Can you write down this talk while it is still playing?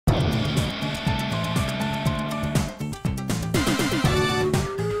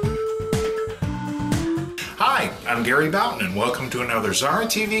I'm Gary Boughton and welcome to another Xara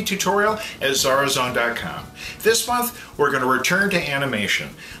TV tutorial at XaraXone.com. This month we're going to return to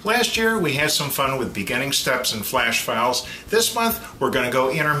animation. Last year we had some fun with beginning steps and flash files. This month we're going to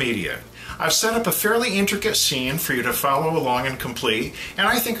go intermediate. I've set up a fairly intricate scene for you to follow along and complete, and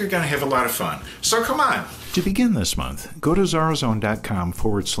I think you're going to have a lot of fun. So come on! To begin this month, go to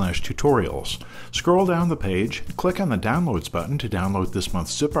XaraXone.com/tutorials. Scroll down the page, click on the Downloads button to download this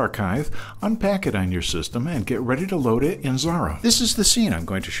month's zip archive, unpack it on your system, and get ready to load it in Xara. This is the scene I'm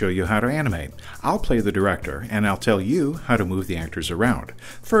going to show you how to animate. I'll play the director, and I'll tell you how to move the actors around.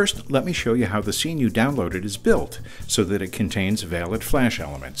 First, let me show you how the scene you downloaded is built, so that it contains valid flash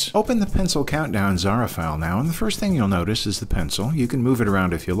elements. Open the Pencil Countdown Xara file now, and the first thing you'll notice is the pencil. You can move it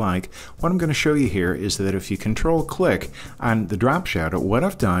around if you like. What I'm going to show you here is that if you Control-click on the drop shadow, what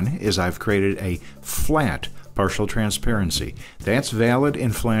I've done is I've created a flat partial transparency. That's valid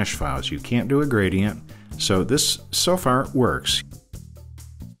in flash files. You can't do a gradient, so this so far works.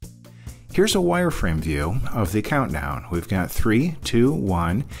 Here's a wireframe view of the countdown. We've got 3, 2,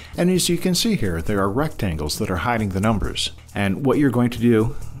 1, and as you can see here, there are rectangles that are hiding the numbers. And what you're going to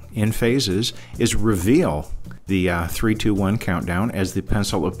do in phases is reveal the 3, 2, 1 countdown as the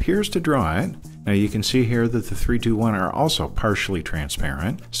pencil appears to draw it. Now you can see here that the 3, 2, 1 are also partially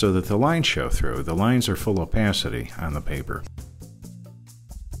transparent so that the lines show through. The lines are full opacity on the paper.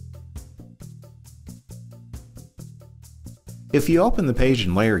 If you open the page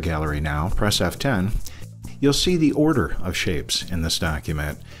in Layer Gallery now, press F10, you'll see the order of shapes in this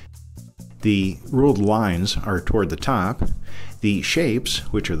document. The ruled lines are toward the top, the shapes,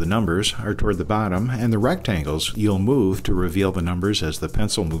 which are the numbers, are toward the bottom, and the rectangles you'll move to reveal the numbers as the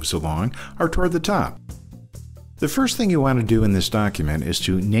pencil moves along are toward the top. The first thing you want to do in this document is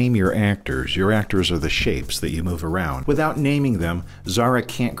to name your actors. Your actors are the shapes that you move around. Without naming them, Xara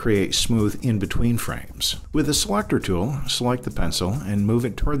can't create smooth in-between frames. With the selector tool, select the pencil and move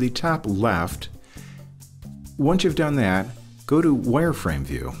it toward the top left. Once you've done that, go to wireframe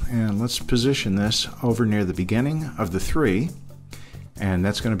view, and let's position this over near the beginning of the 3, and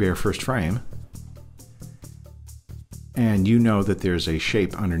that's going to be our first frame. And you know that there's a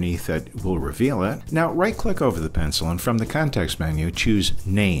shape underneath that will reveal it. Now right-click over the pencil, and from the context menu, choose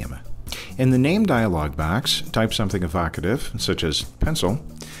Name. In the Name dialog box, type something evocative, such as pencil,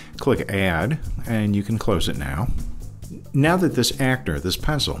 click Add, and you can close it now. Now that this actor, this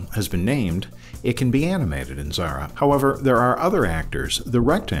pencil, has been named, it can be animated in Xara. However, there are other actors, the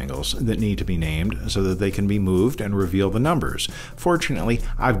rectangles, that need to be named so that they can be moved and reveal the numbers. Fortunately,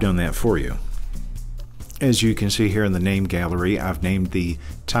 I've done that for you. As you can see here in the name gallery, I've named the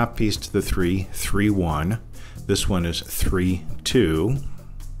top piece to the 3, 3, 1. This one is 3, 2.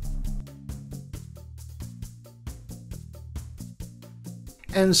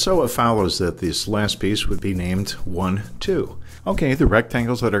 And so it follows that this last piece would be named 1, 2. Okay, the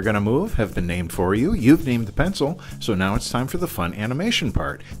rectangles that are going to move have been named for you. You've named the pencil, so now it's time for the fun animation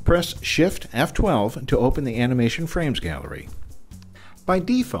part. Press Shift F12 to open the Animation Frames gallery. By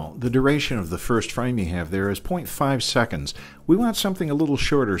default, the duration of the first frame you have there is 0.5 seconds. We want something a little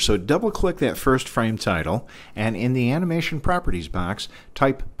shorter, so double-click that first frame title, and in the Animation Properties box,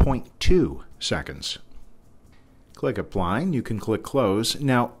 type 0.2 seconds. Click Apply, and you can click Close.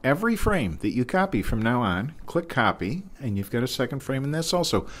 Now, every frame that you copy from now on, click Copy, and you've got a second frame, and that's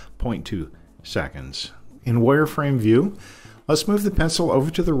also 0.2 seconds. In Wireframe View, let's move the pencil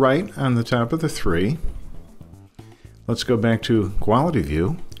over to the right on the top of the 3. Let's go back to Quality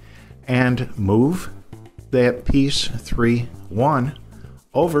View, and move that piece 3, 1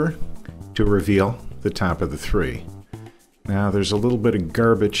 over to reveal the top of the 3. Now, there's a little bit of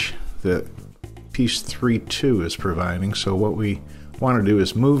garbage that piece 3, 2 is providing, so what we want to do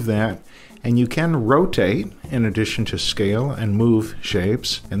is move that, and you can rotate in addition to scale and move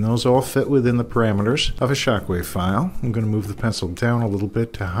shapes, and those all fit within the parameters of a shockwave file. I'm going to move the pencil down a little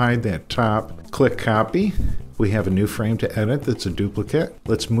bit to hide that top. Click Copy. We have a new frame to edit that's a duplicate.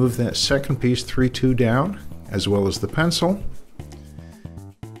 Let's move that second piece 3, 2 down, as well as the pencil.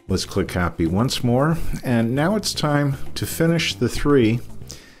 Let's click Copy once more, and now it's time to finish the 3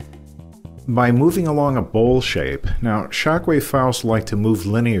 by moving along a bowl shape. Now, shockwave files like to move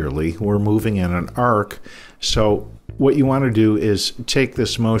linearly. We're moving in an arc, so what you want to do is take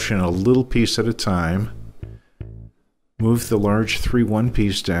this motion a little piece at a time, move the large 3, 1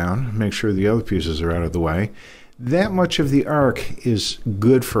 piece down, make sure the other pieces are out of the way. That much of the arc is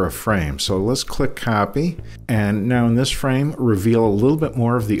good for a frame, so let's click Copy, and now in this frame, reveal a little bit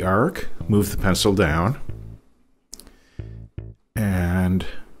more of the arc, move the pencil down, and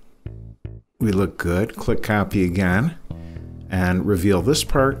we look good. Click Copy again and reveal this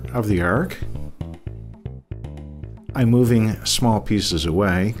part of the arc. I'm moving small pieces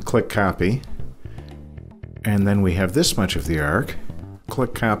away, click copy, and then we have this much of the arc.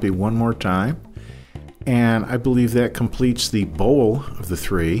 Click copy one more time, and I believe that completes the bowl of the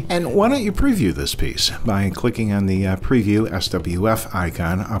 3. And why don't you preview this piece by clicking on the preview SWF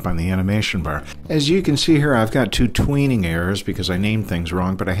icon up on the animation bar. As you can see here, I've got 2 tweening errors because I named things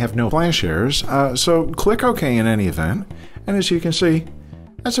wrong, but I have no flash errors, so click OK in any event. And as you can see,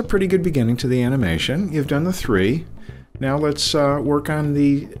 that's a pretty good beginning to the animation. You've done the 3. Now let's work on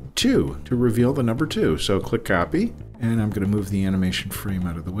the 2 to reveal the number 2. So click copy, and I'm going to move the animation frame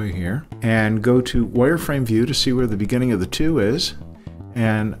out of the way here, and go to wireframe view to see where the beginning of the 2 is,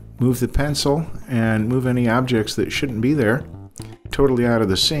 and move the pencil and move any objects that shouldn't be there totally out of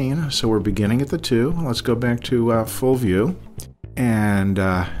the scene. So we're beginning at the 2. Let's go back to full view, and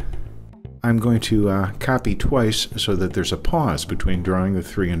I'm going to copy twice so that there's a pause between drawing the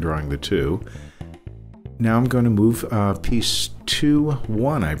 3 and drawing the 2. Now I'm going to move piece 2,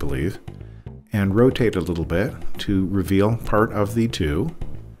 1, I believe, and rotate a little bit to reveal part of the 2.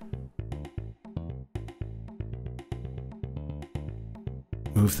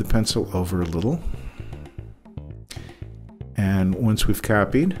 Move the pencil over a little. And once we've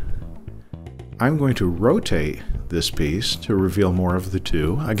copied, I'm going to rotate this piece to reveal more of the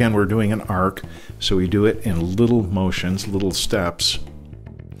 2. Again, we're doing an arc, so we do it in little motions, little steps.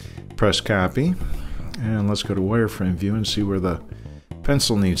 Press copy, and let's go to wireframe view and see where the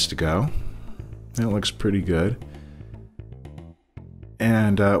pencil needs to go. That looks pretty good.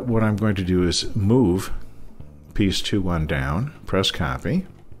 And what I'm going to do is move piece 2, 1 down, press copy.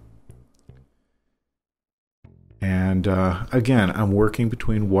 And again, I'm working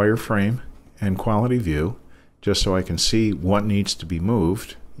between wireframe and quality view just so I can see what needs to be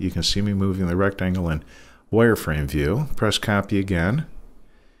moved. You can see me moving the rectangle in wireframe view. Press copy again.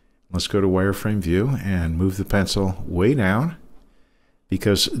 Let's go to wireframe view and move the pencil way down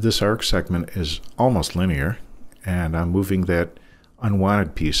because this arc segment is almost linear, and I'm moving that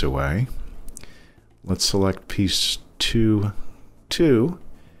unwanted piece away. Let's select piece 2, 2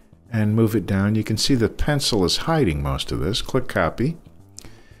 and move it down. You can see the pencil is hiding most of this. Click copy.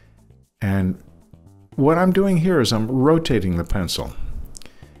 And what I'm doing here is I'm rotating the pencil.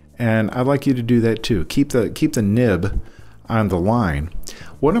 And I'd like you to do that too. Keep the nib on the line.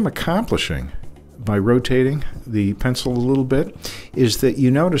 What I'm accomplishing by rotating the pencil a little bit is that you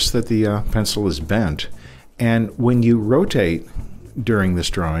notice that the pencil is bent, and when you rotate during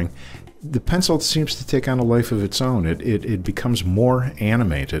this drawing, the pencil seems to take on a life of its own. It becomes more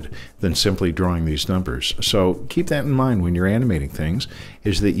animated than simply drawing these numbers. So keep that in mind when you're animating things,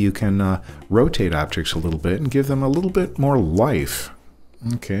 is that you can rotate objects a little bit and give them a little bit more life.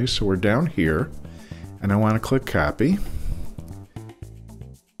 Okay, so we're down here, and I want to click copy.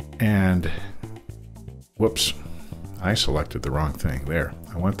 And whoops, I selected the wrong thing there.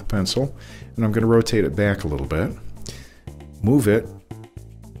 I want the pencil, and I'm going to rotate it back a little bit, move it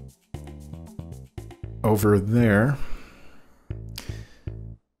over there.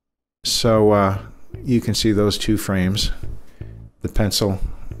 So you can see those 2 frames. The pencil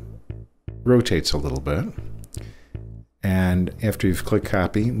rotates a little bit. And after you've clicked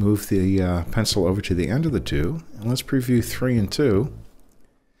copy, move the pencil over to the end of the 2. And let's preview 3 and 2.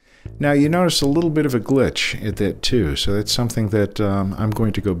 Now you notice a little bit of a glitch at that 2, so that's something that I'm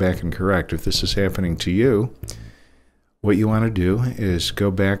going to go back and correct. If this is happening to you, what you want to do is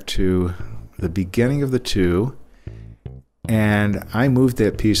go back to the beginning of the 2, and I moved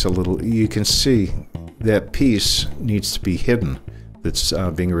that piece a little. You can see that piece needs to be hidden that's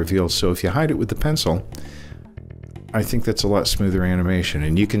being revealed, so if you hide it with the pencil, I think that's a lot smoother animation,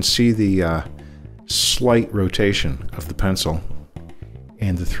 and you can see the slight rotation of the pencil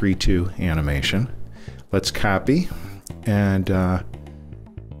and the 3-2 animation. Let's copy, and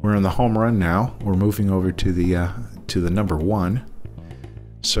we're in the home run now. We're moving over to the number 1.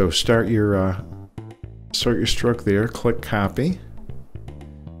 So start your stroke there. Click copy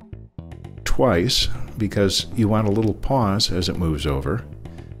twice because you want a little pause as it moves over.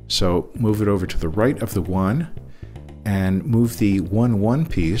 So move it over to the right of the 1 and move the 1, 1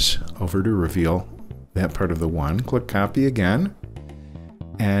 piece over to reveal that part of the 1. Click copy again.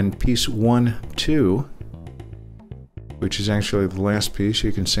 And piece 1, 2, which is actually the last piece,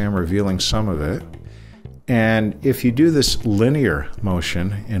 you can see I'm revealing some of it. And if you do this linear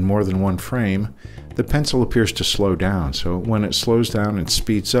motion in more than 1 frame, the pencil appears to slow down. So when it slows down and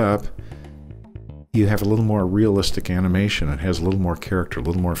speeds up, you have a little more realistic animation. It has a little more character, a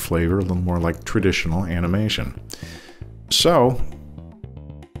little more flavor, a little more like traditional animation. So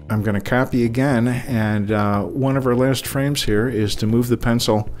I'm going to copy again, and one of our last frames here is to move the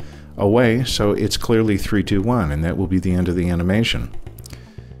pencil away, so it's clearly 3, 2, 1, and that will be the end of the animation.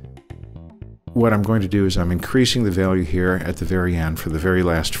 What I'm going to do is I'm increasing the value here at the very end for the very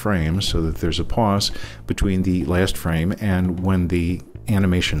last frame so that there's a pause between the last frame and when the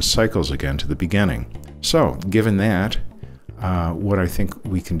animation cycles again to the beginning. So, given that, what I think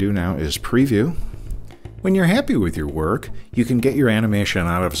we can do now is preview. When you're happy with your work, you can get your animation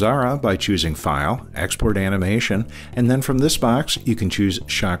out of Xara by choosing File, Export Animation, and then from this box you can choose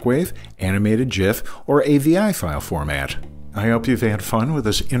Shockwave, Animated GIF, or AVI file format. I hope you've had fun with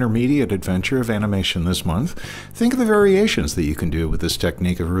this intermediate adventure of animation this month. Think of the variations that you can do with this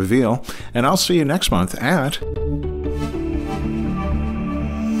technique of reveal, and I'll see you next month at